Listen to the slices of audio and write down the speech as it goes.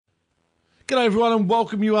G'day everyone and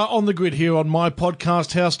welcome. You are on the grid here on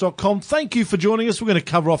mypodcasthouse.com. Thank you for joining us. We're going to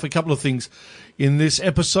cover off a couple of things in this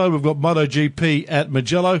episode. We've got MotoGP at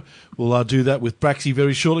Mugello. We'll do that with Braxy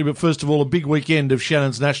very shortly. But first of all, a big weekend of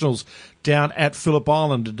Shannon's Nationals down at Phillip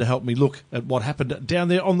Island. And to help me look at what happened down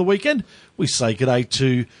there on the weekend, we say g'day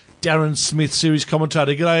to Darren Smith, series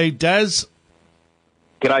commentator. G'day, Daz.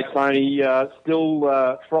 G'day, Tony.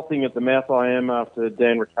 Still frothing at the mouth I am after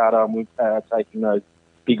Dan Ricciardo and taking those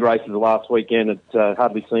big races last weekend. It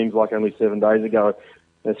hardly seems like only 7 days ago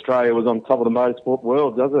Australia was on top of the motorsport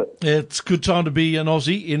world, does it? It's a good time to be an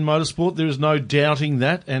Aussie in motorsport. There is no doubting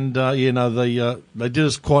that. And, they did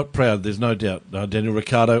us quite proud. There's no doubt. Daniel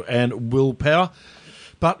Ricciardo and Will Power.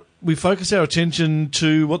 But we focus our attention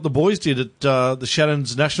to what the boys did at the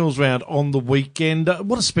Shannon's Nationals round on the weekend.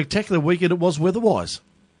 What a spectacular weekend it was weather-wise.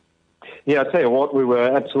 Yeah, I'll tell you what, we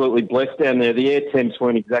were absolutely blessed down there. The air temps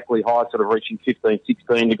weren't exactly high, sort of reaching 15,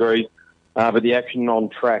 16 degrees, but the action on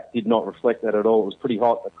track did not reflect that at all. It was pretty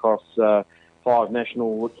hot across 5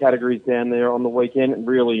 national categories down there on the weekend.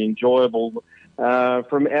 Really enjoyable.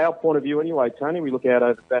 From our point of view anyway, Tony, we look out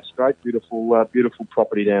over Bass Strait, beautiful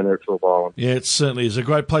property down there at Phillip Island. Yeah, it certainly is a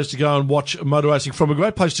great place to go and watch motor racing from, a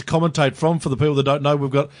great place to commentate from. For the people that don't know, we've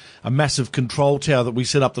got a massive control tower that we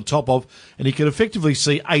set up the top of, and you can effectively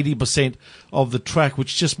see 80% of the track,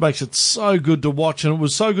 which just makes it so good to watch, and it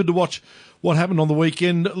was so good to watch what happened on the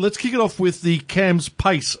weekend. Let's kick it off with the CAMS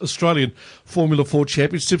Pace Australian Formula 4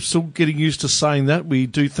 Championship. Still getting used to saying that. We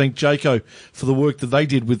do thank Jayco for the work that they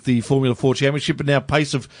did with the Formula 4 Championship, and now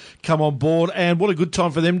Pace have come on board, and what a good time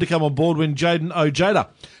for them to come on board when Jayden Ojeda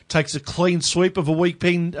takes a clean sweep of a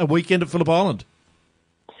weekend at Phillip Island.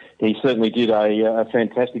 He certainly did a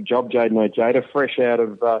fantastic job, Jayden Ojeda, fresh out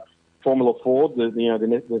of Formula 4,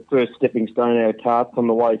 the first stepping stone out of karts on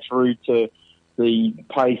the way through to the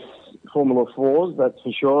Pace Formula 4s, that's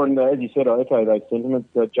for sure. And as you said, I echo those sentiments.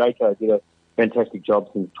 Jayco did a fantastic job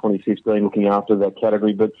since 2015 looking after that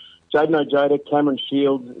category. But Jayden Ojeda, Cameron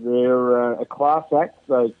Shields, they're a class act,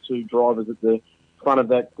 those two drivers at the front of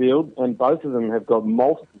that field, and both of them have got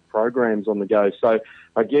multiple programs on the go. So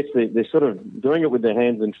I guess they're sort of doing it with their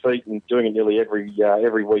hands and feet and doing it nearly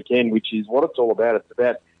every weekend, which is what it's all about. It's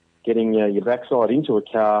about getting your backside into a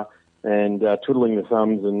car and twiddling the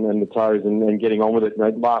thumbs and the toes and getting on with it.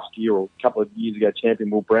 Last year or a couple of years ago, champion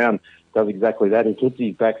Will Brown does exactly that. He gets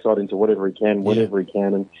his backside into whatever he can, whenever he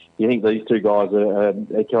can. And you think these two guys are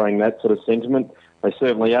echoing that sort of sentiment? They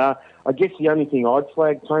certainly are. I guess the only thing I'd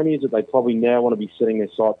flag, Tony, is that they probably now want to be setting their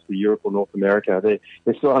sights for Europe or North America.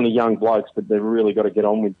 They're still only young blokes, but they've really got to get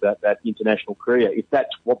on with that international career if that's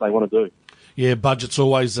what they want to do. Yeah, budget's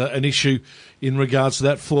always an issue in regards to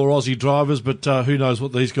that for Aussie drivers, but who knows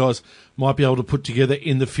what these guys might be able to put together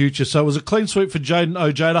in the future. So it was a clean sweep for Jayden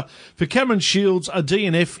Ojeda. For Cameron Shields, a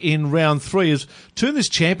DNF in round 3 has turned this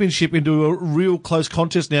championship into a real close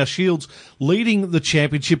contest now. Shields leading the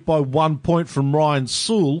championship by 1 point from Ryan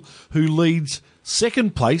Sewell, who leads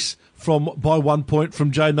second place by 1 point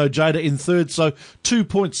from Jayden Ojeda in third. So 2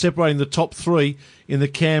 points separating the top 3 in the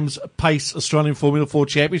CAMS Pace Australian Formula 4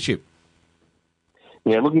 Championship.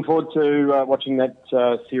 Yeah, looking forward to watching that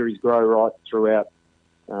series grow right throughout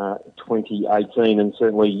 2018, and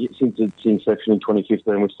certainly since its inception in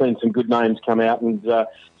 2015. We've seen some good names come out, and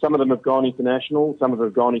some of them have gone international, some of them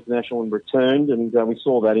have gone international and returned, and we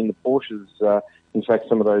saw that in the Porsches. In fact,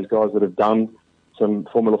 some of those guys that have done some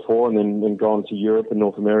Formula 4 and then gone to Europe and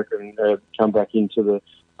North America and come back into the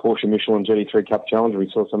Porsche Michelin GT3 Cup Challenge. We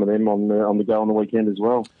saw some of them on the go on the weekend as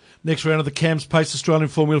well. Next round of the CAMS Pace Australian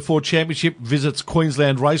Formula 4 Championship visits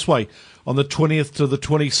Queensland Raceway on the 20th to the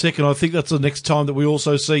 22nd. I think that's the next time that we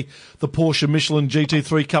also see the Porsche Michelin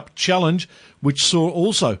GT3 Cup Challenge, which saw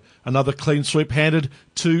also another clean sweep handed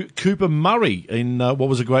to Cooper Murray in what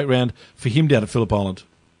was a great round for him down at Phillip Island.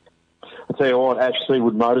 I'll tell you what, Ash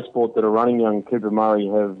Seawood Motorsport that are running young Cooper Murray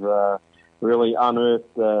have really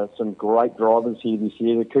unearthed some great drivers here this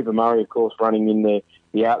year. The Cooper Murray, of course, running in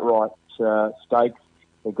the outright stakes.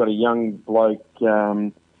 They've got a young bloke,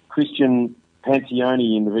 Christian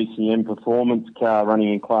Pancioni, in the VCM Performance car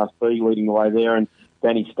running in Class B, leading the way there, and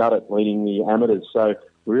Danny Studdert leading the amateurs. So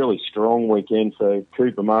really strong weekend for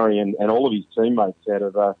Cooper Murray and all of his teammates out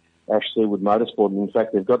of Ash Seawood Motorsport. And in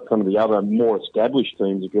fact, they've got some of the other more established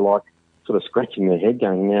teams, if you like, sort of scratching their head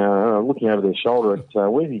going, looking over their shoulder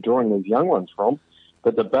at where's he drawing these young ones from?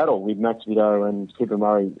 But the battle with Max Vidot and Cooper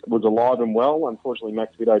Murray was alive and well. Unfortunately,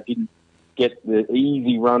 Max Vidot didn't get the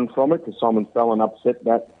easy run from it because Simon Fallon upset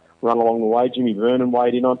that run along the way. Jimmy Vernon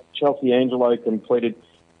weighed in on. Chelsea Angelo completed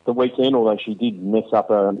the weekend, although she did mess up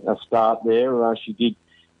a start there. She did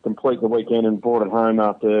complete the weekend and brought it home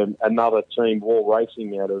after another team, Wall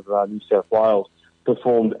Racing out of New South Wales,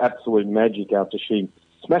 performed absolute magic after she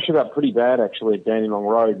smashed it up pretty bad, actually, at Dandenong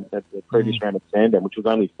Road at the previous round at Sandown, which was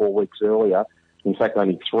only 4 weeks earlier. In fact,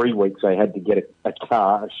 only 3 weeks they had to get a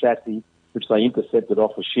car, a chassis, which they intercepted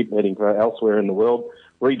off a ship heading for elsewhere in the world,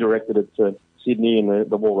 redirected it to Sydney, and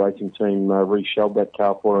the Wall Racing team reshelled that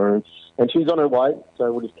car for her. And she's on her way,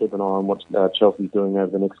 so we'll just keep an eye on what Chelsea's doing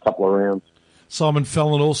over the next couple of rounds. Simon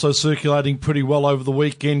Fallon also circulating pretty well over the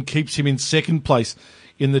weekend, keeps him in second place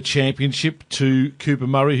in the championship to Cooper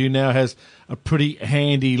Murray, who now has a pretty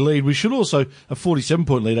handy lead. We should also, a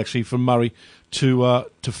 47-point lead actually from Murray to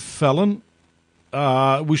Fallon.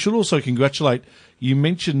 We should also congratulate, you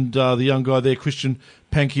mentioned the young guy there, Christian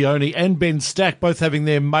Panchioni, and Ben Stack, both having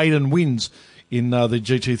their maiden wins in the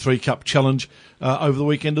GT3 Cup Challenge over the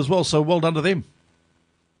weekend as well. So well done to them.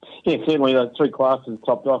 Yeah, certainly those 3 classes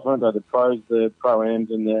topped off, aren't they? The pros, the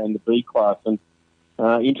pro-ams, and the B class. And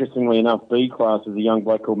interestingly enough, B class is a young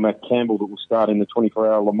bloke called Matt Campbell that will start in the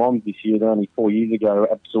 24-hour Le Mans this year. Only 4 years ago,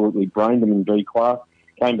 absolutely brained him in B class.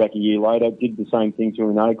 Came back a year later, did the same thing to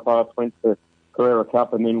an A class, went to Carrera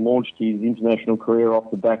Cup, and then launched his international career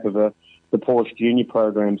off the back of the Porsche Junior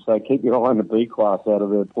program. So keep your eye on the B class out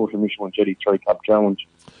of the Porsche Michelin GT3 Cup Challenge.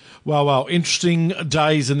 Well, interesting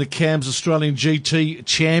days in the CAMS Australian GT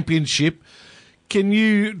Championship. Can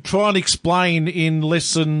you try and explain in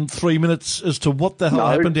less than 3 minutes as to what the hell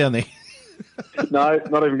happened down there? No,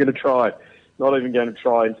 not even going to try. Not even going to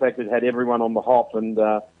try. In fact, it had everyone on the hop, and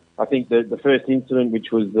I think the first incident,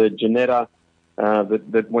 which was the Ginetta,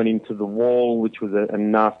 that went into the wall, which was a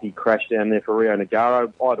nasty crash down there for Rio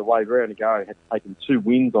Negaro. By the way, Rio Negaro had taken 2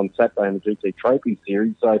 wins on Saturday in the GT Trophy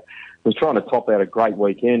Series, so was trying to top out a great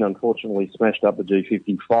weekend. Unfortunately, smashed up the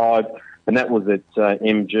G55, and that was at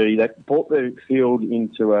MG. That brought the field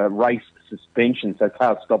into a race suspension, so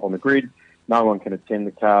cars stop on the grid. No one can attend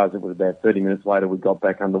the cars. It was about 30 minutes later we got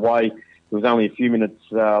back underway. It was only a few minutes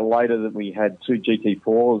later that we had 2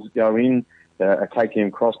 GT4s go in, a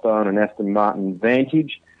KTM Crossbow and an Aston Martin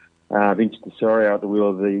Vantage. Vince Tesorio at the wheel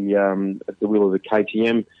of the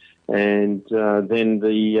KTM. And then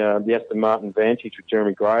the Aston Martin Vantage with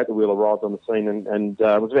Jeremy Gray at the wheel arrived on the scene, and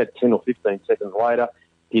it was about 10 or 15 seconds later,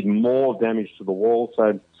 did more damage to the wall.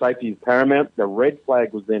 So safety is paramount. The red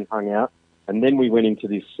flag was then hung out, and then we went into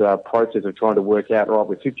this process of trying to work out, right,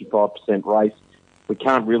 with 55% race, we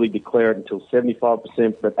can't really declare it until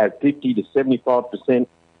 75%, but at 50 to 75%,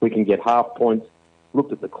 we can get half points.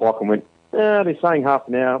 Looked at the clock and went, they're saying half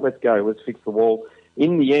an hour, let's go, let's fix the wall.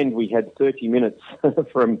 In the end, we had 30 minutes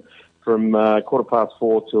from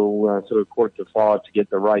 4:15 till sort of 4:45 to get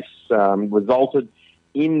the race resulted.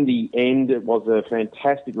 In the end, it was a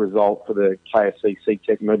fantastic result for the KSC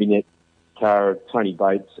C-Tech Mobinet car of Tony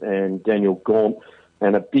Bates and Daniel Gaunt,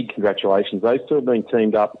 and a big congratulations. Those two have been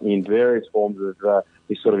teamed up in various forms of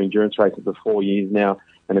this sort of endurance race for 4 years now,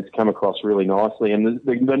 and it's come across really nicely. And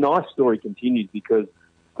the nice story continues because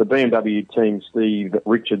the BMW team, Steve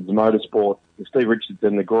Richards Motorsport, Steve Richards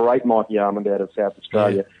and the great Mikey Armand out of South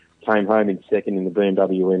Australia came home in second in the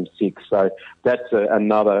BMW M6. So that's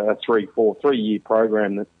another 3-year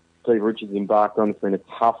program that Steve Richards embarked on. It's been a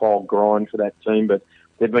tough old grind for that team, but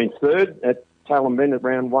they've been third at Tailem Bend at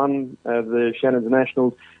round 1 of the Shannon's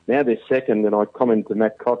Nationals. Now they're second, and I commented to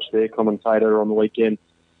Matt Koch, their commentator on the weekend,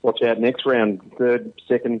 watch out next round, third,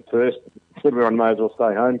 second, first. Everyone may as well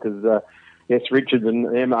stay home because yes, Richards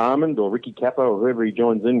and Emma Armand or Ricky Cappo or whoever he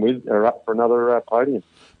joins in with are up for another podium.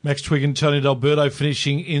 Max Twigg and Tony D'Alberto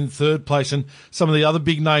finishing in third place, and some of the other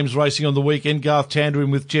big names racing on the weekend, Garth Tander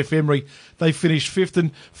with Jeff Emery, they finished fifth.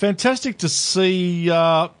 And fantastic to see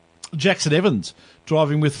Jackson Evans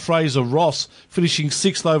driving with Fraser Ross, finishing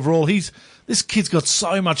sixth overall. This kid's got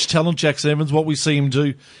so much talent, Jackson Evans, what we see him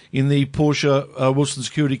do in the Porsche Wilson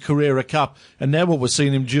Security Carrera Cup, and now what we're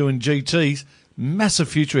seeing him do in GTs. Massive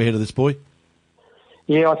future ahead of this boy.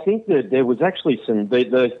 Yeah, I think that there was actually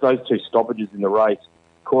those 2 stoppages in the race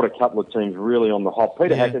caught a couple of teams really on the hop.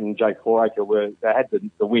 Peter Hackett and Jake Foraker they had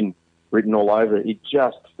the win written all over it. It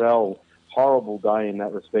just fell. Horrible day in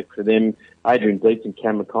that respect for them. Adrian Dietz and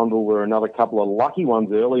Cam McConville were another couple of lucky ones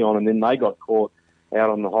early on, and then they got caught out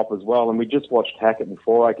on the hop as well. And we just watched Hackett and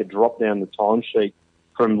Foraker drop down the timesheet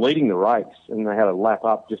from leading the race, and they had a lap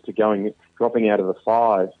up just to dropping out of the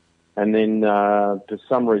 5. And then, for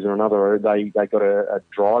some reason or another, they got a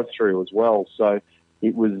drive-through as well. So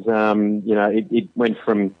it was, it went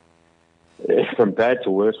from bad to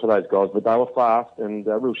worse for those guys. But they were fast, and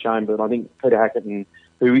a real shame. But I think Peter Hackett,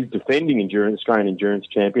 who is defending Australian endurance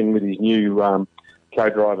champion with his new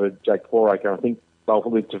co-driver, Jake Foraker, I think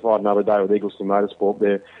they'll live to fight another day with Eagleson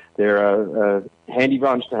Motorsport. They're a handy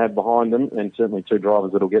bunch to have behind them, and certainly two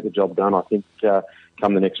drivers that'll get the job done, I think,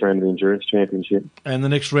 come the next round of the Endurance Championship. And the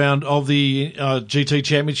next round of the GT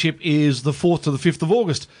Championship is the 4th to the 5th of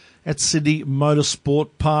August at Sydney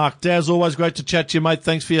Motorsport Park. Daz, always great to chat to you, mate.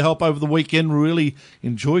 Thanks for your help over the weekend. Really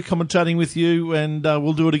enjoy commentating with you, and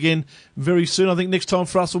we'll do it again very soon. I think next time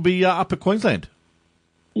for us will be up at Queensland.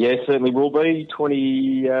 Yeah, certainly will be.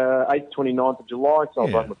 28th, 29th of July, so I'll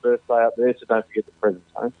run my birthday up there, so don't forget the presents,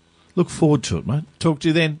 eh? Look forward to it, mate. Talk to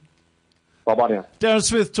you then. Bye-bye now. Darren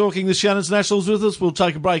Smith talking the Shannon's Nationals with us. We'll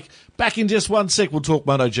take a break. Back in just 1 sec, we'll talk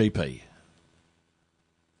MotoGP.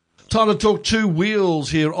 Time to talk two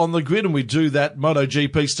wheels here on the grid, and we do that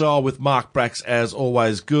MotoGP style with Mark Brax, as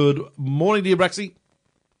always. Good morning to you, Braxy.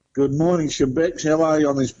 Good morning, Shebex. How are you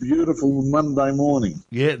on this beautiful Monday morning?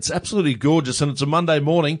 Yeah, it's absolutely gorgeous, and it's a Monday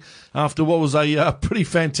morning after what was a pretty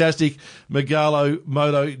fantastic Mugello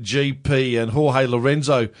MotoGP, and Jorge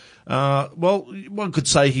Lorenzo, well, one could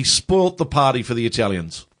say he spoilt the party for the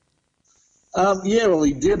Italians. Yeah, well,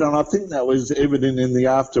 he did, and I think that was evident in the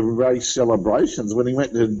after-race celebrations when he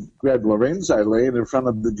went to grab Lorenzo land in front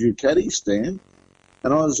of the Ducati stand,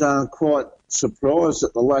 and I was quite surprised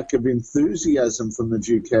at the lack of enthusiasm from the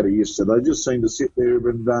Ducati yesterday. They just seemed to sit there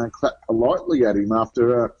and clap politely at him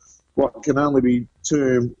after what can only be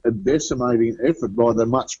termed a decimating effort by the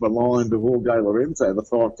much maligned Jorge Lorenzo, the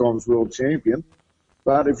 5-time world champion.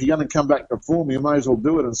 But if you're going to come back to form, you may as well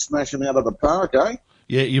do it and smash him out of the park, eh?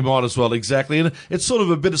 Yeah, you might as well, exactly. And it's sort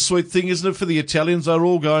of a bittersweet thing, isn't it, for the Italians? They were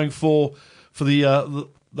all going for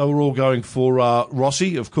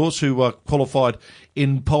Rossi, of course, who qualified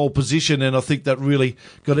in pole position, and I think that really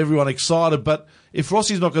got everyone excited. But if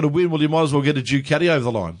Rossi's not going to win, well, you might as well get a Ducati over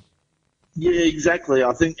the line. Yeah, exactly.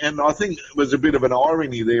 I think it was a bit of an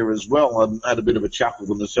irony there as well. I had a bit of a chuckle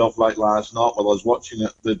to myself late last night while I was watching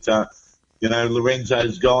it that,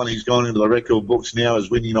 Lorenzo's gone. He's gone into the record books now as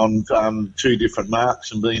winning on two different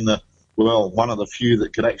marks and being one of the few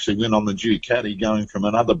that could actually win on the Ducati, going from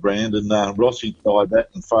another brand, and Rossi tried that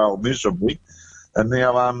and failed miserably. And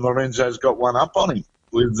now Lorenzo's got one up on him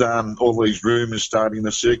with all these rumours starting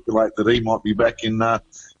to circulate that he might be back in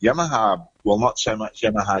Yamaha. Well, not so much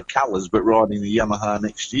Yamaha colours, but riding the Yamaha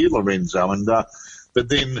next year, Lorenzo. And but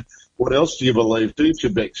then what else do you believe, too,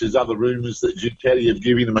 Quebec? There's other rumours that Ducati have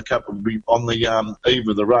given him a couple on the eve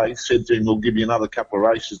of the race, said to him, we'll give you another couple of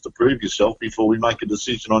races to prove yourself before we make a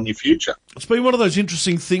decision on your future. It's been one of those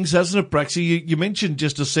interesting things, hasn't it, Braxy? You mentioned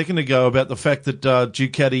just a second ago about the fact that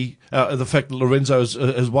the fact that Lorenzo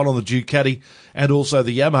has won on the Ducati and also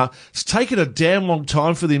the Yamaha. It's taken a damn long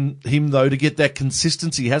time for him though, to get that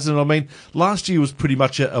consistency, hasn't it? I mean, last year was pretty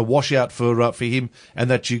much a washout for him and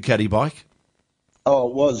that Ducati bike. Oh,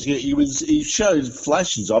 it was. Yeah, he showed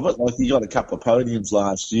flashes of it. Like he got a couple of podiums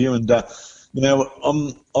last year, and I'd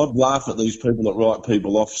laugh at these people that write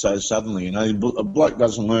people off so suddenly. A bloke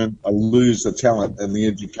doesn't lose the talent and the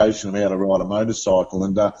education of how to ride a motorcycle,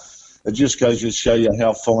 and it just goes to show you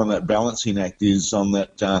how fine that balancing act is on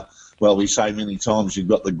that. We say many times you've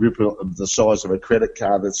got the grip of the size of a credit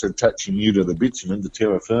card that's attaching you to the bitumen, the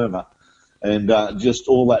terra firma. And just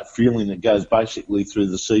all that feeling that goes basically through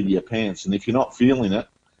the seat of your pants. And if you're not feeling it,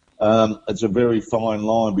 it's a very fine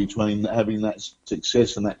line between having that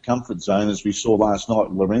success and that comfort zone. As we saw last night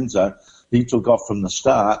with Lorenzo, he took off from the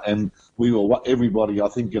start, and everybody, I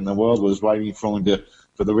think, in the world was waiting for him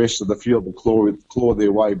for the rest of the field to claw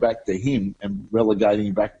their way back to him and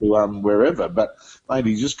relegating back to wherever. But, mate,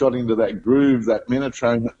 he just got into that groove, that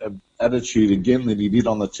Menetrone attitude again that he did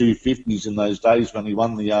on the 250s in those days when he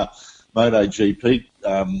won the MotoGP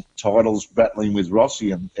titles, battling with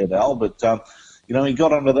Rossi and et al. But, he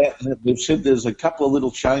got onto that, and they've said there's a couple of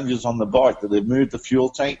little changes on the bike, that they've moved the fuel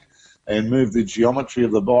tank and moved the geometry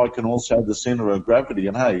of the bike and also the centre of gravity.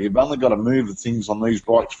 And, hey, you've only got to move the things on these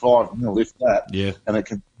bikes 5 mil, if that, and it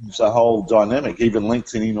can change the whole dynamic. Even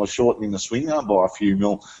lengthening or shortening the swing arm by a few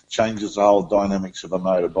mil changes the whole dynamics of a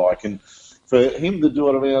motorbike. And for him to do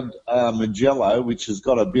it around Mugello, which has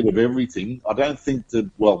got a bit of everything, I don't think that,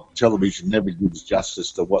 television never gives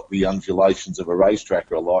justice to what the undulations of a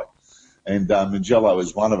racetrack are like. And Mugello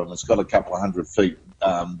is one of them. It's got a couple of 100 feet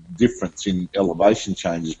difference in elevation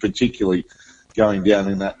changes, particularly going down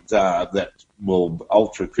in that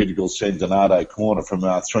ultra-critical Centenato corner from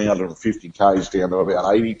 350 k's down to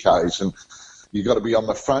about 80 k's. And you've got to be on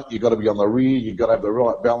the front, you've got to be on the rear, you've got to have the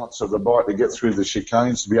right balance of the bike to get through the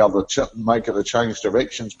chicanes to be able to make it to change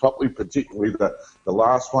directions properly, particularly the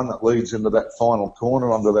last one that leads into that final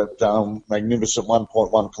corner under that magnificent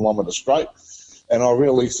 1.1 kilometre straight. And I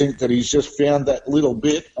really think that he's just found that little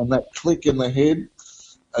bit and that click in the head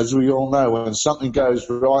as we all know, when something goes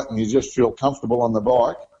right and you just feel comfortable on the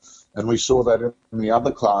bike, and we saw that in the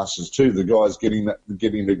other classes too, the guys getting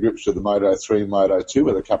to grips with the Moto 3 and Moto 2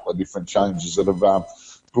 with a couple of different changes that have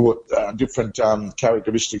brought different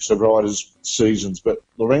characteristics of riders' seasons. But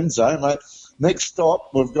Lorenzo, mate, next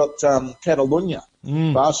stop, we've got Catalunya,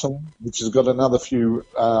 Barcelona, which has got another few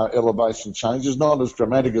elevation changes, not as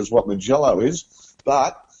dramatic as what Mugello is,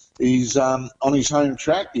 but he's on his home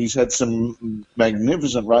track. He's had some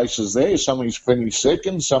magnificent races there. Some he's finished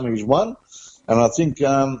second, some he's won. And I think,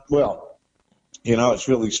 it's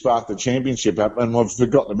really sparked the championship up. And I've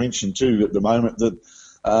forgot to mention, too, at the moment that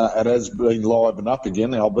it has been livened up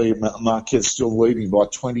again, albeit Marquez still leading by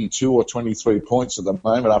 22 or 23 points at the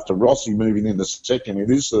moment after Rossi moving into second in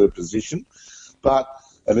his third position. But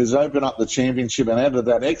it has opened up the championship and added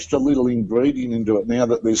that extra little ingredient into it now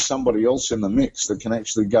that there's somebody else in the mix that can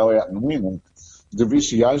actually go out and win. And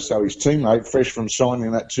Dovizioso, his teammate, fresh from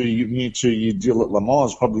signing that new two-year deal at Le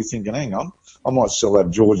Mans, probably thinking, hang on, I might still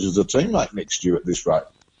have George as a teammate next year at this rate.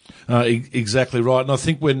 Exactly right. And I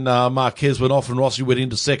think when Marquez went off and Rossi went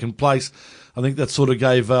into second place, I think that sort of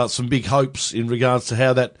gave some big hopes in regards to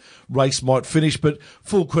how that race might finish. But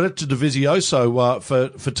full credit to Dovizioso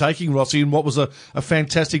for taking Rossi in what was a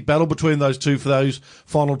fantastic battle between those two for those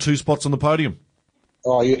final two spots on the podium.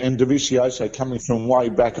 Oh, yeah, and Dovizioso coming from way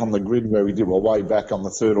back on the grid where he did, way back on the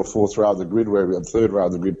third or fourth row of the grid, third row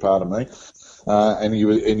of the grid, pardon me. And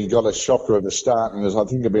he got a shocker at the start, and it was, I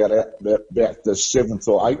think, about the seventh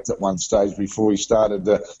or eighth at one stage before he started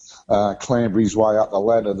to clamber his way up the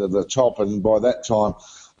ladder to the top. And by that time,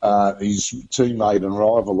 his teammate and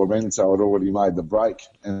rival Lorenzo had already made the break,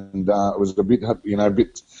 and it was a bit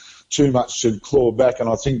too much to claw back. And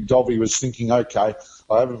I think Dovey was thinking, okay,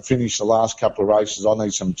 I haven't finished the last couple of races. I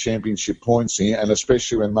need some championship points here, and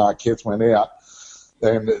especially when Marquez went out.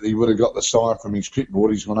 And he would have got the sign from his pit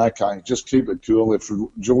board. He's going, okay, just keep it cool. If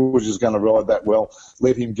George is going to ride that well,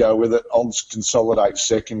 let him go with it. I'll consolidate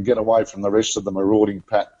second, get away from the rest of the marauding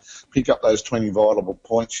pack, pick up those 20 viable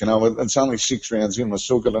points. It's only 6 rounds in. We've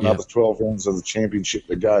still got another 12 rounds of the championship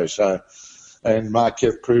to go. So, and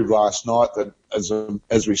Marquez proved last night that,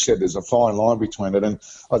 as we said, there's a fine line between it. And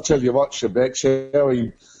I'll tell you what, Shebex, how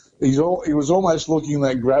he was almost looking at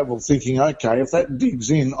that gravel thinking, okay, if that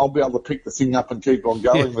digs in, I'll be able to pick the thing up and keep on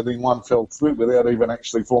going. But then one fell through without even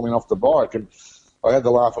actually falling off the bike. And I had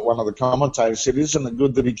to laugh at one of the commentators, said, isn't it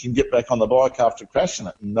good that he can get back on the bike after crashing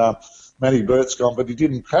it? And Matty Burt's gone, but he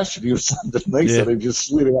didn't crash it. He was underneath it. He just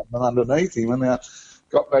slid out from underneath him and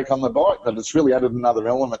got back on the bike. But it's really added another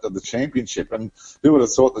element of the championship. And who would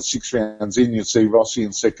have thought that 6 rounds in you'd see Rossi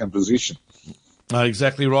in second position?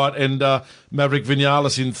 Exactly right. And Maverick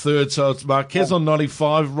Vinales in third. So it's Marquez on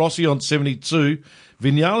 95, Rossi on 72,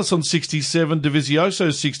 Vinales on 67,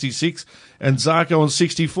 Dovizioso 66, and Zarco on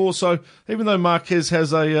 64. So even though Marquez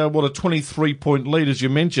has a 23-point lead, as you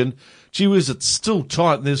mentioned, gee whiz, it's still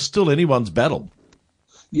tight and there's still anyone's battle.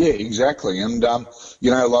 Yeah, exactly. And,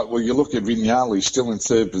 you look at Vinales still in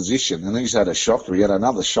third position, and he's had a shocker. He had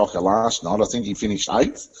another shocker last night. I think he finished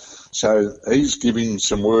 8th. So he's giving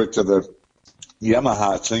some work to the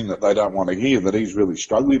Yamaha team that they don't want to hear, that he's really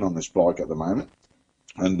struggling on this bike at the moment.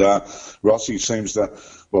 And Rossi seems to,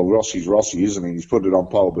 Rossi's Rossi, isn't he? He's put it on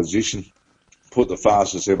pole position, put the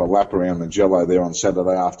fastest ever lap around Mugello there on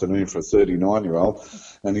Saturday afternoon for a 39-year-old,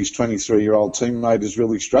 and his 23-year-old teammate is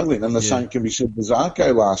really struggling. And the same can be said for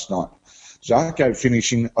Zarco last night. Zarco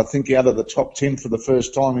finishing, I think, out of the top 10 for the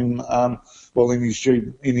first time in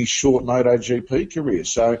his short MotoGP career.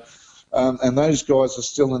 So, and those guys are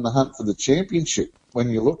still in the hunt for the championship when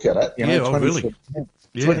you look at it.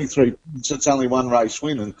 23 points, it's only one race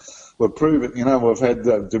win, and we've proven, we've had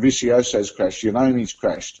Dovizioso's crashed, Iannoni's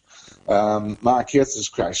crashed, Marquez has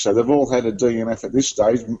crashed, so they've all had a DNF at this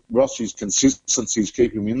stage. Rossi's consistency is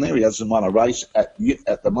keeping him in there. He hasn't won a race at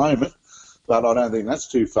the moment, but I don't think that's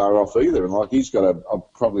too far off either. And he's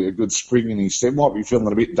got probably a good spring in his step. Might be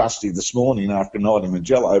feeling a bit dusty this morning after a night in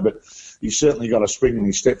Mugello, but he's certainly got a spring in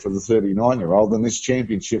his step for the 39-year-old. And this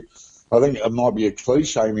championship, I think it might be a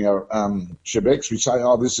cliche here, Shebex. We say,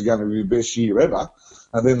 this is going to be the best year ever,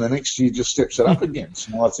 and then the next year just steps it up again.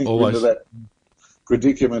 So I think we're into that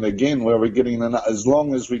predicament again where we're getting as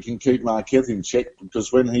long as we can keep Marquez in check,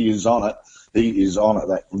 because when he is on it,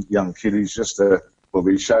 that young kid. He's just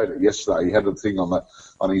he showed it yesterday. He had a thing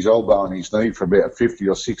on his elbow and his knee for about 50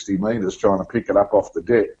 or 60 metres trying to pick it up off the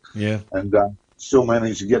deck. Yeah. And still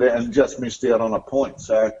managed to get it and just missed out on a point.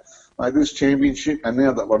 So, this championship, and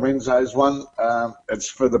now that Lorenzo's won, it's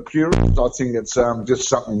for the purists. I think it's just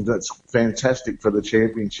something that's fantastic for the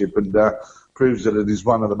championship and proves that it is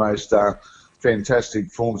one of the most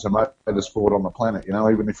fantastic forms of motorsport on the planet. You know,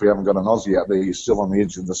 even if we haven't got an Aussie out there, you're still on the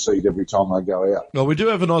edge of the seat every time they go out. Well, we do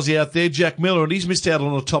have an Aussie out there, Jack Miller, and he's missed out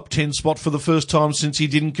on a top 10 spot for the first time since he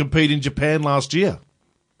didn't compete in Japan last year.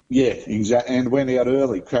 Yeah, exactly, and went out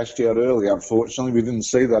early, crashed out early, unfortunately. We didn't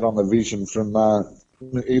see that on the vision from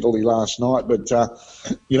Italy last night, but,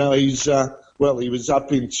 you know, he's... he was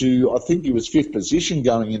up into, I think he was 5th position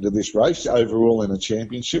going into this race overall in a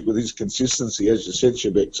championship with his consistency, as you said,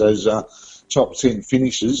 Shebex, those top 10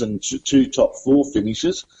 finishes and 2 top 4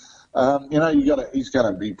 finishes. You know, he's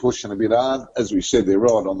going to be pushing a bit hard. As we said, they're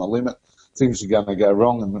right on the limit. Things are going to go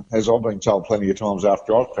wrong, and as I've been told plenty of times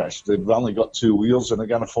after I've crashed, they've only got 2 wheels and they're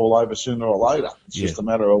going to fall over sooner or later. It's just a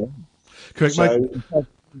matter of when. Correct, mate.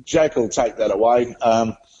 Jack will take that away.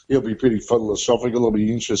 He'll be pretty philosophical. It'll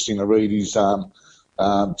be interesting to read his take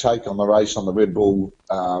on the race on the Red Bull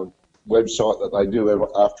website that they do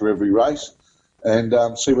after every race,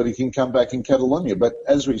 and see what he can come back in Catalonia. But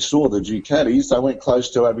as we saw, the Ducatis, they went close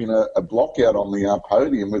to having a block out on the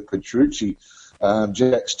podium with Petrucci,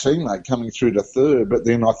 Jack's teammate, coming through to third. But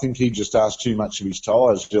then I think he just asked too much of his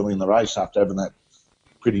tyres early in the race after having that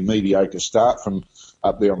pretty mediocre start from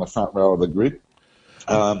up there on the front row of the grid.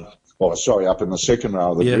 Up in the second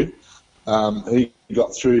row of the grid. He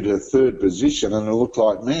got through to third position, and it looked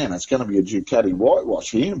like, man, it's going to be a Ducati whitewash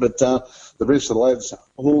here. But the rest of the lads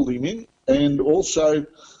hauled him in. And also,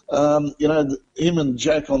 you know, him and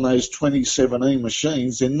Jack on those 2017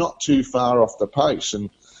 machines, they're not too far off the pace. And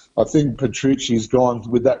I think Petrucci's gone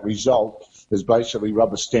with that result, has basically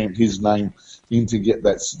rubber-stamped his name in to get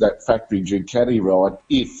that factory Ducati ride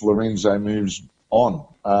if Lorenzo moves on.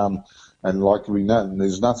 And like we know,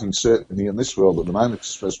 there's nothing certain in this world at the moment,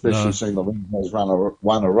 especially seeing Lorenzo's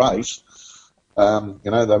won a race. You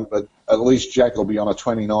know, but at least Jack will be on a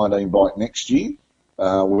 2019 bike next year.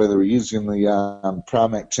 Whether he is in the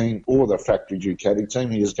Pramac team or the factory Ducati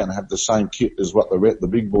team, he is going to have the same kit as what the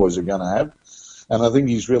big boys are going to have. And I think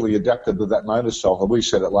he's really adapted to that motorcycle. We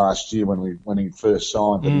said it last year when he first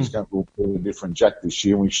signed that he's going to be a different Jack this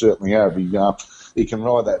year, and we certainly have. He can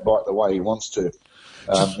ride that bike the way he wants to.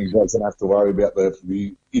 He doesn't have to worry about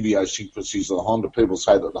the idiosyncrasies of the Honda. People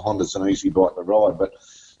say that the Honda's an easy bike to ride, but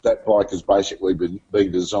that bike has basically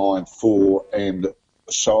been designed for and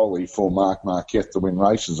solely for Marc Marquez to win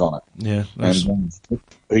races on it. Yeah, and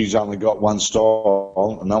he's only got one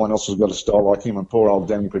style, and no one else has got a style like him. And poor old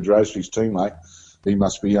Danny Pedrosa, his teammate, he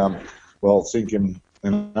must be thinking,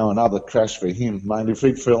 you know, another crash for him, mate. If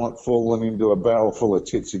he'd fallen into a barrel full of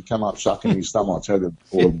tits, he'd come up sucking his thumb. I tell you, the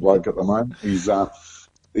poor bloke at the moment.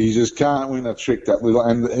 He just can't win a trick that little,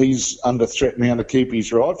 and he's under threat now to keep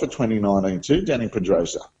his ride for 2019 too, Danny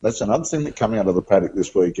Pedrosa. That's another thing that came out of the paddock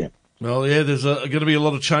this weekend. Well, yeah, there's going to be a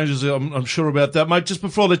lot of changes, I'm sure about that. Mate, just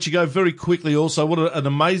before I let you go, very quickly also, what an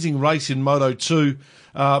amazing race in Moto2.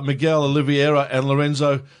 Miguel Oliveira and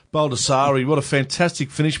Lorenzo Baldassari. What a fantastic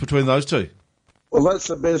finish between those two. Well, that's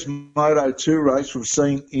the best Moto2 race we've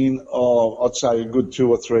seen in, I'd say, a good 2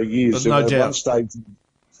 or 3 years. No doubt. At one stage,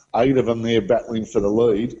 8 of them there battling for the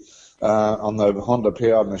lead on the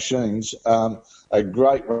Honda-powered machines. A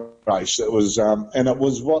great race. It was, and it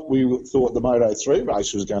was what we thought the Moto3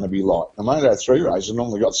 race was going to be like. The Moto3 race has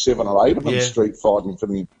normally got 7 or 8 of them street fighting for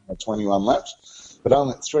the 21 laps, but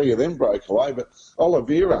only 3 of them broke away. But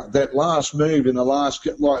Oliveira, that last move in the last,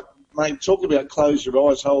 like, mate, talk about close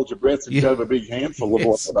your eyes, hold your breath, and grab a big handful of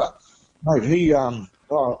whatever. Mate, he, it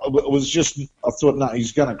was just, I thought, no,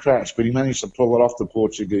 he's going to crash, but he managed to pull it off the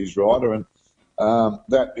Portuguese rider, and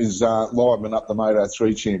that is livening up the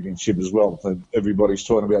Moto3 Championship as well. Everybody's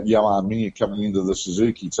talking about Johan Mir coming into the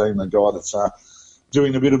Suzuki team, the guy that's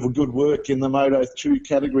doing a bit of a good work in the Moto2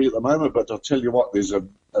 category at the moment. But I'll tell you what, there's a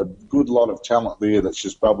good lot of talent there that's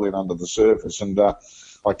just bubbling under the surface. And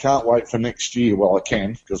I can't wait for next year. Well, I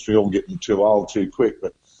can, because we're all getting too old too quick.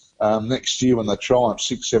 But next year when the Triumph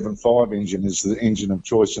 675 engine is the engine of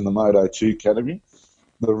choice in the Moto2 category,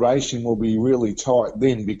 the racing will be really tight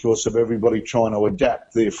then because of everybody trying to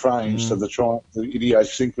adapt their frames to the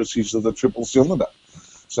idiosyncrasies of the triple cylinder.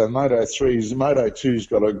 So Moto2's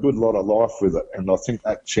got a good lot of life with it, and I think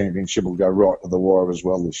that championship will go right to the wire as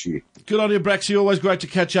well this year. Good on you, Braxy. Always great to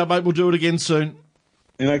catch up, mate. We'll do it again soon.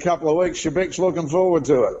 In a couple of weeks, Shebeck's looking forward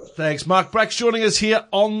to it. Thanks, Mark Brax, joining us here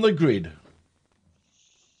on The Grid.